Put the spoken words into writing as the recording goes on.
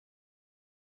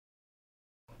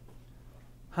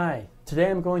Hi,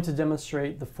 today I'm going to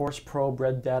demonstrate the Force Probe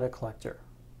Red Data Collector.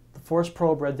 The Force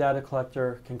Probe Red Data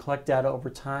Collector can collect data over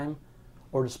time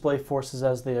or display forces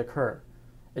as they occur.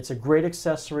 It's a great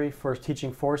accessory for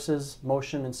teaching forces,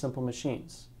 motion, and simple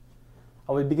machines.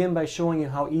 I will begin by showing you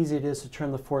how easy it is to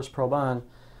turn the Force Probe on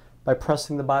by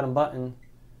pressing the bottom button,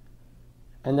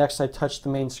 and next I touch the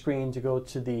main screen to go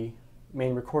to the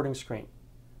main recording screen.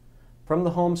 From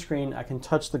the home screen, I can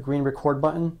touch the green record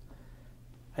button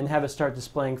and have it start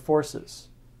displaying forces.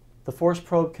 The Force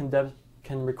Probe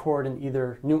can record in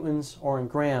either newtons or in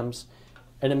grams,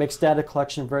 and it makes data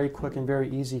collection very quick and very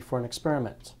easy for an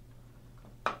experiment.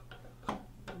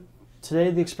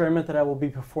 Today, the experiment that I will be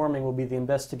performing will be the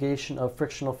investigation of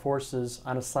frictional forces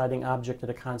on a sliding object at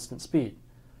a constant speed.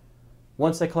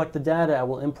 Once I collect the data, I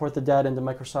will import the data into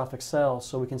Microsoft Excel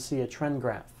so we can see a trend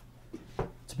graph.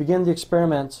 To begin the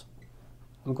experiment,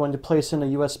 I'm going to place in a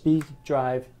USB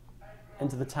drive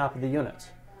into the top of the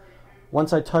unit.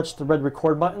 Once I touch the red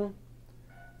record button,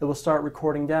 it will start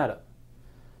recording data.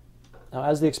 Now,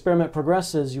 as the experiment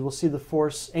progresses, you will see the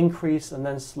force increase and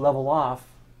then level off.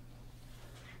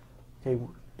 Okay,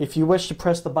 if you wish to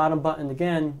press the bottom button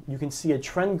again, you can see a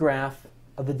trend graph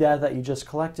of the data that you just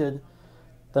collected,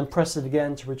 then press it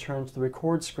again to return to the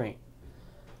record screen.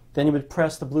 Then you would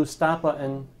press the blue stop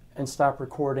button and stop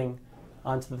recording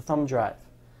onto the thumb drive.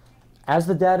 As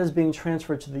the data is being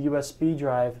transferred to the USB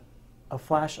drive, a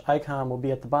flash icon will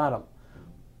be at the bottom.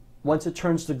 Once it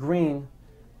turns to green,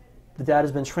 the data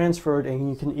has been transferred and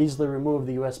you can easily remove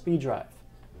the USB drive.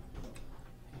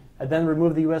 I then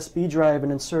remove the USB drive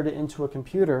and insert it into a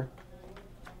computer.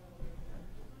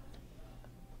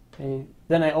 Okay.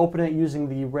 Then I open it using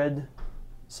the red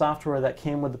software that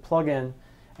came with the plugin,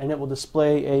 and it will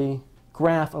display a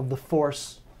graph of the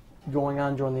force going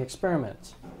on during the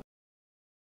experiment.